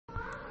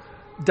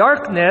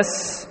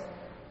Darkness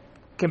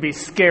can be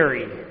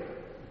scary.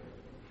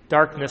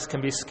 Darkness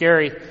can be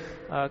scary.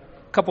 A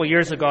couple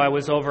years ago, I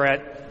was over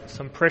at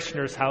some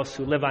parishioner's house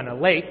who live on a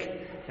lake,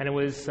 and it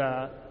was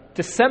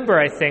December,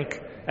 I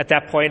think, at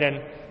that point,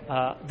 and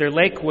their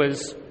lake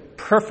was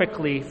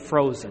perfectly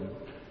frozen,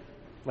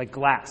 like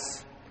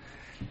glass.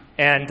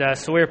 And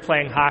so we were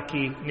playing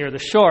hockey near the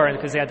shore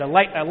because they had a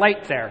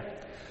light there.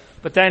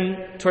 But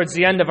then, towards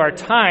the end of our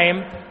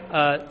time,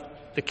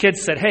 the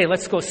kids said, "Hey,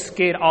 let's go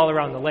skate all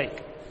around the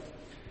lake."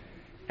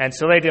 And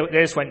so they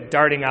just went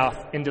darting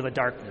off into the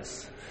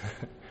darkness.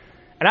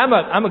 And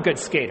I'm a good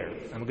skater.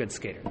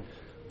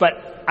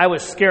 But I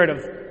was scared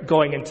of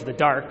going into the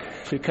dark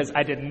because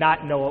I did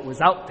not know what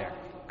was out there.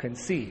 Couldn't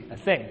see a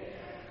thing.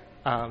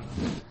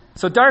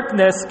 So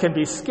darkness can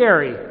be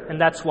scary, and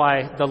that's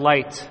why the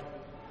light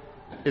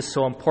is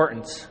so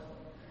important.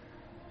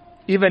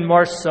 Even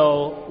more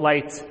so,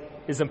 light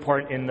is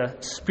important in the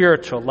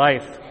spiritual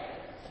life.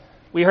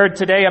 We heard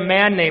today a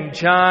man named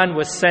John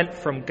was sent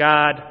from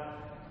God.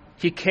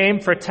 He came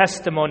for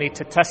testimony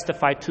to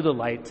testify to the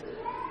light,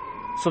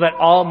 so that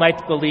all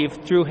might believe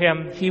through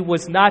him. He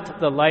was not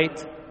the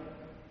light,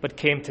 but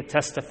came to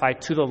testify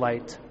to the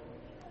light.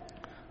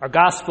 Our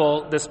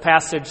gospel, this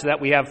passage that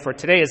we have for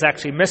today, is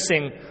actually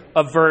missing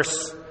a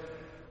verse,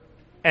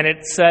 and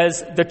it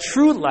says, "The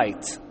true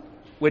light,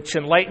 which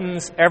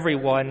enlightens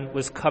everyone,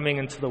 was coming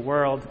into the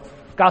world."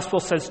 Gospel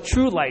says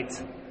true light.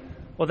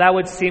 Well, that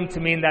would seem to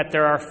mean that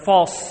there are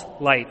false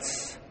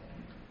lights.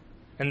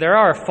 And there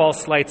are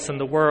false lights in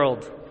the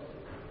world.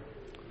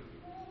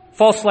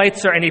 False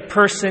lights are any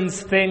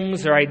persons,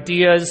 things, or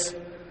ideas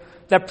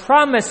that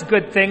promise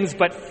good things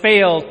but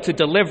fail to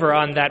deliver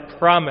on that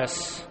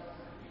promise.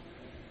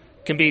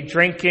 It can be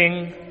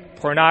drinking,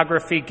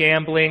 pornography,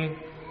 gambling,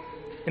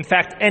 in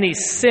fact, any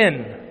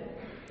sin.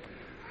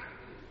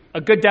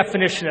 A good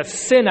definition of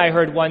sin I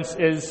heard once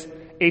is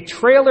a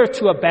trailer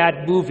to a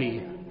bad movie.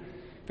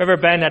 If you've ever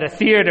been at a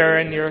theater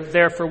and you're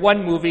there for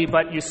one movie,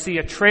 but you see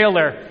a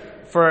trailer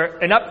for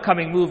an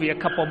upcoming movie a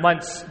couple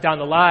months down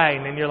the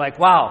line, and you're like,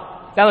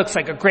 wow, that looks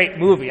like a great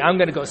movie. I'm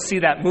going to go see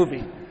that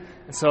movie.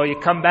 And so you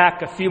come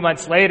back a few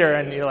months later,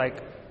 and you're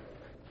like,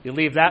 you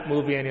leave that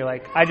movie, and you're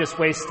like, I just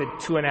wasted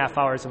 2.5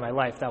 hours of my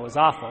life. That was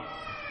awful.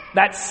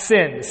 That's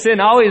sin.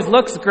 Sin always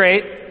looks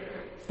great,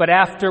 but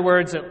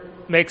afterwards it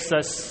makes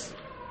us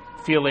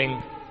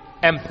feeling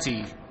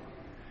empty.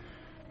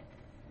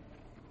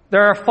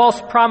 There are false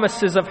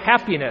promises of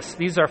happiness.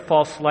 These are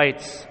false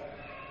lights.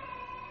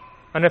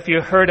 I don't know if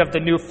you heard of the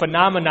new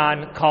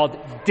phenomenon called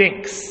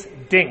DINK.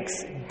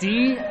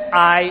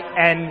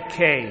 D-I-N-K.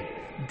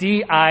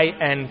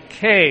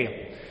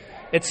 D-I-N-K.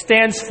 It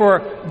stands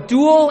for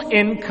dual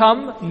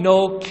income,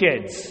 no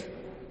kids.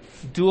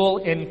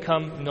 Dual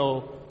income,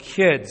 no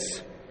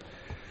kids.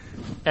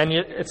 And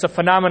it's a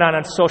phenomenon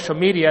on social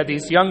media,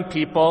 these young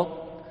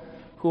people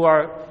who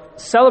are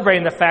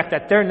celebrating the fact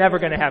that they're never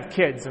going to have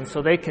kids, and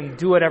so they can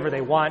do whatever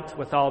they want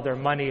with all their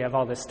money of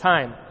all this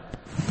time.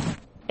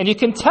 And you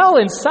can tell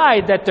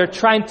inside that they're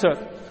trying to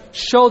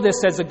show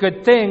this as a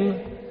good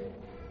thing,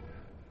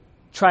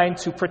 trying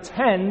to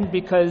pretend,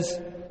 because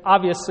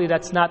obviously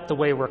that's not the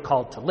way we're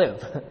called to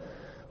live.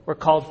 We're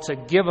called to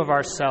give of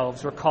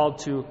ourselves. We're called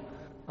to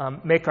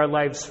make our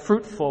lives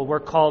fruitful. We're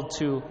called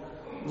to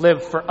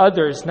live for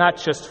others, not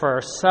just for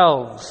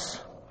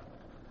ourselves.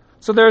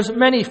 So there's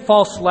many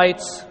false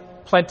lights,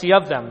 plenty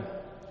of them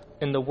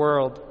in the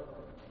world.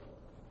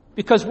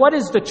 Because what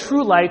is the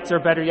true light, or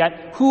better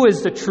yet, who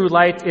is the true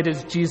light? It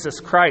is Jesus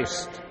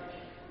Christ.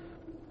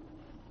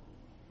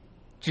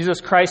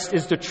 Jesus Christ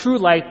is the true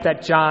light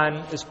that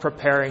John is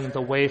preparing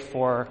the way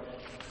for.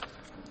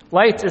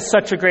 Light is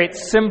such a great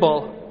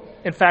symbol.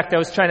 In fact, I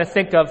was trying to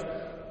think of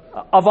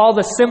all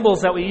the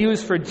symbols that we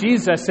use for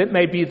Jesus, it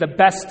may be the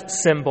best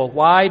symbol.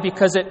 Why?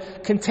 Because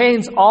it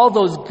contains all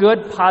those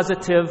good,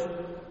 positive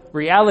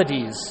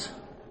realities.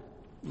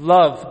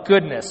 Love,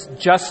 goodness,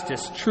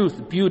 justice,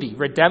 truth, beauty,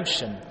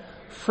 redemption,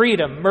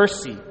 freedom,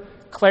 mercy,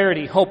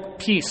 clarity, hope,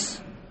 peace,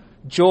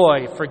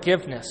 joy,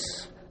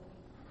 forgiveness.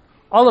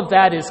 All of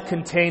that is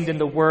contained in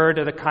the word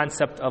or the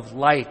concept of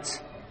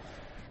light.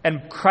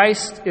 And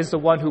Christ is the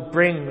one who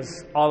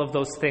brings all of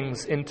those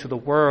things into the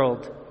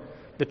world,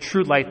 the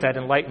true light that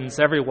enlightens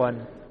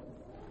everyone.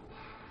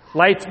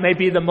 Light may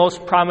be the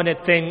most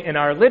prominent thing in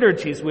our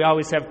liturgies. We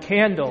always have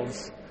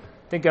candles.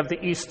 Think of the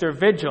Easter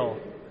Vigil,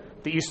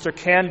 the Easter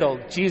candle,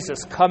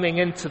 Jesus coming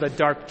into the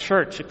dark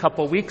church a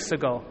couple weeks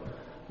ago.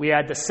 We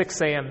had the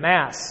 6 a.m.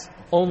 Mass,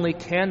 only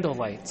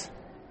candlelight.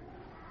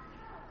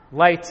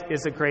 Light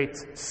is a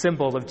great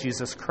symbol of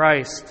Jesus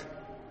Christ.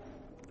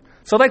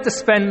 So I'd like to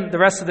spend the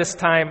rest of this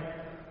time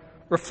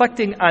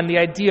reflecting on the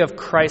idea of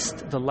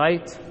Christ the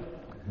light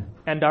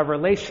and our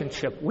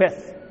relationship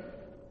with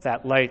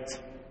that light.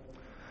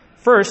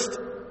 First,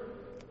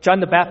 John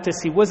the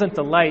Baptist, he wasn't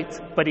the light,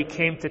 but he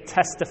came to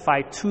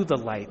testify to the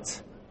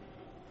light.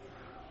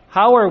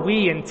 How are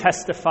we in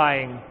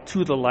testifying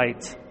to the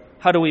light?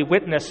 How do we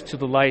witness to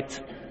the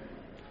light?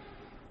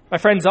 My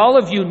friends, all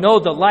of you know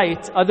the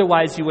light,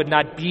 otherwise you would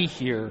not be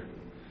here.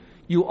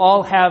 You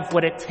all have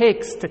what it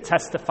takes to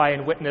testify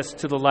and witness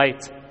to the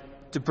light,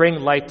 to bring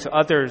light to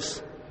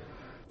others,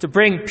 to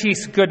bring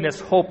peace, goodness,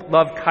 hope,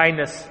 love,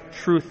 kindness,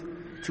 truth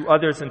to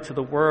others and to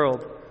the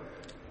world.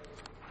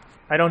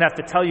 I don't have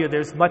to tell you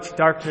there's much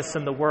darkness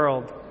in the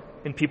world,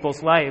 in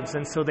people's lives,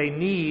 and so they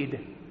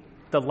need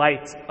the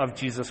light of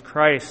Jesus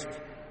Christ.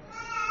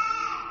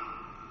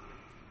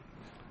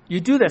 You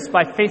do this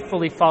by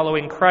faithfully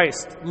following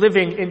Christ,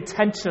 living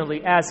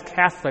intentionally as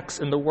Catholics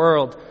in the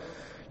world.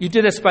 You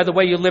do this by the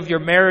way you live your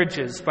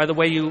marriages, by the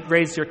way you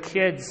raise your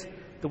kids,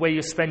 the way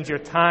you spend your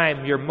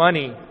time, your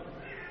money,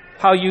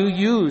 how you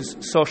use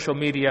social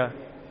media.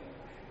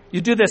 You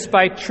do this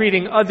by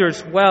treating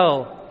others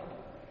well,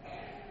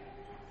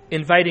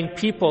 inviting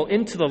people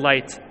into the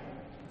light,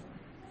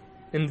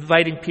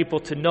 inviting people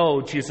to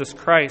know Jesus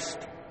Christ.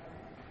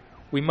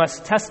 We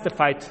must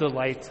testify to the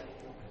light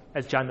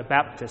as John the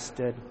Baptist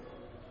did.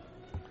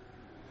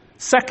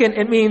 Second,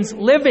 it means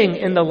living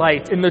in the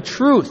light, in the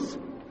truth,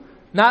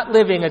 not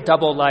living a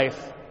double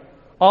life,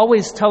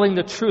 always telling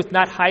the truth,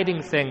 not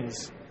hiding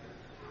things.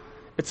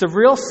 It's a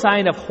real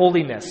sign of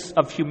holiness,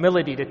 of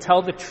humility, to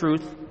tell the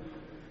truth,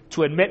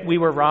 to admit we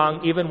were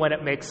wrong, even when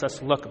it makes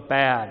us look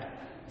bad.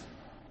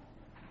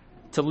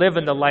 To live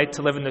in the light,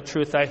 to live in the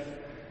truth.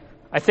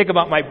 I think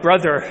about my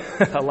brother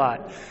a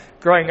lot.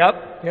 Growing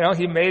up,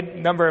 he made a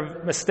number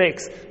of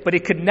mistakes, but he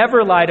could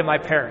never lie to my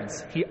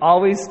parents. He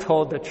always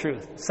told the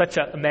truth. Such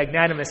a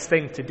magnanimous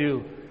thing to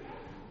do.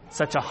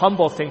 Such a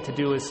humble thing to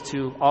do is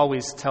to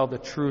always tell the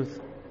truth.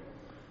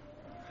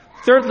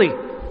 Thirdly,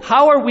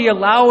 how are we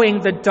allowing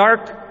the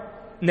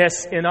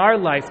darkness in our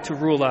life to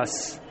rule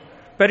us?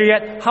 Better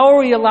yet, how are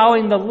we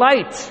allowing the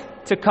light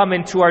to come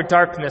into our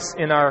darkness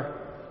in our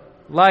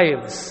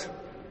lives?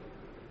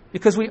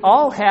 Because we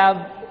all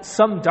have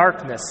some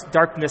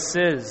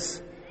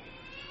darknesses.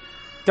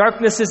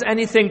 Darkness is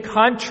anything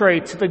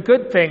contrary to the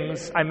good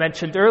things I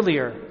mentioned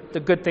earlier, the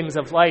good things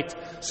of light.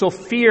 So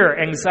fear,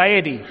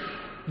 anxiety,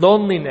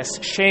 loneliness,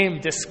 shame,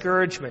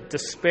 discouragement,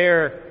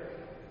 despair,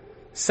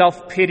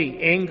 self-pity,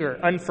 anger,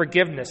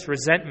 unforgiveness,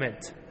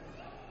 resentment.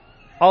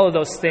 All of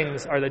those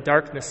things are the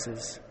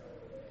darknesses.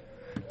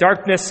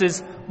 Darkness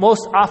is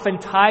most often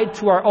tied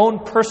to our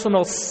own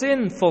personal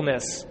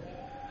sinfulness.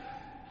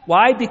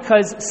 Why?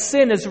 Because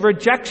sin is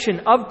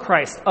rejection of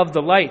Christ, of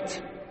the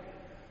light.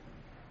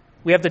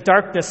 We have the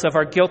darkness of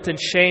our guilt and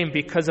shame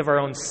because of our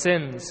own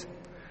sins.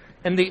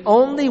 And the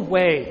only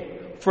way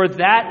for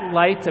that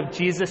light of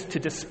Jesus to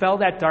dispel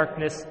that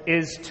darkness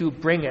is to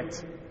bring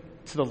it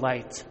to the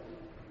light.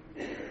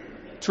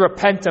 To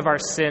repent of our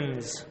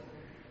sins.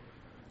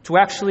 To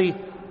actually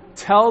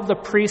tell the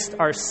priest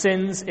our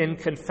sins in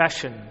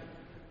confession.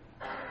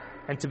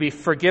 And to be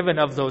forgiven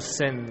of those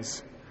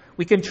sins.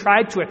 We can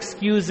try to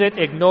excuse it,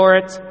 ignore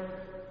it,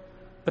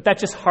 but that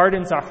just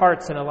hardens our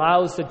hearts and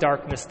allows the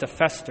darkness to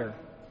fester.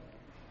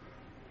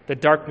 The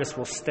darkness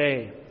will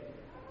stay.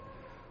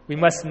 We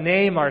must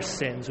name our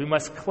sins. We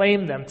must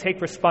claim them,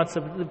 take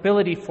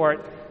responsibility for it,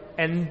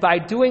 and by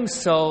doing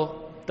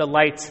so, the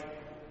light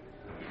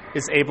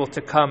is able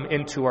to come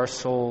into our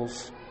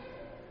souls.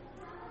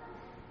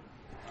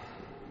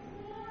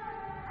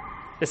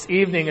 This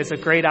evening is a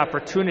great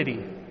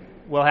opportunity.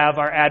 We'll have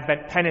our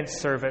Advent penance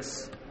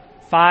service,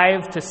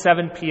 5 to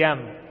 7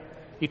 p.m.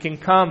 You can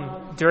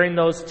come during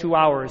those 2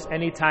 hours,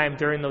 anytime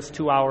during those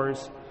 2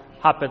 hours,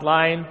 hop in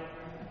line,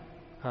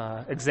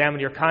 examine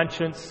your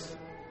conscience,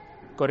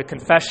 go to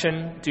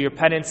confession, do your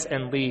penance,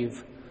 and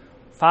leave.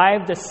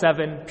 5 to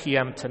 7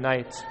 p.m.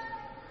 tonight.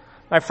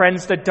 My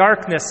friends, the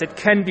darkness, it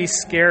can be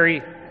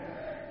scary.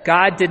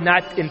 God did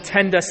not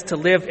intend us to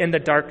live in the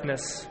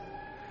darkness.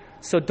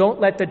 So don't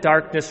let the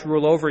darkness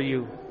rule over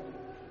you.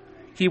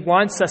 He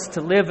wants us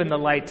to live in the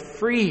light,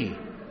 free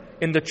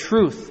in the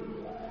truth.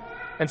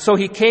 And so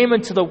he came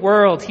into the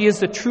world. He is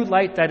the true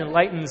light that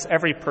enlightens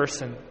every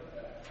person.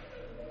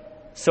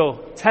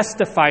 So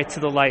testify to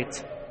the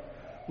light,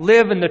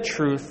 live in the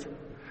truth,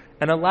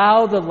 and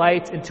allow the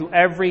light into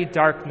every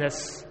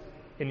darkness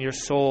in your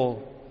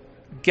soul.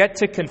 Get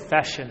to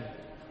confession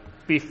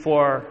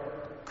before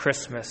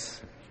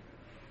Christmas.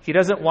 He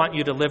doesn't want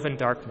you to live in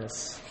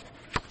darkness.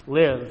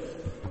 Live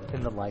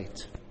in the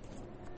light.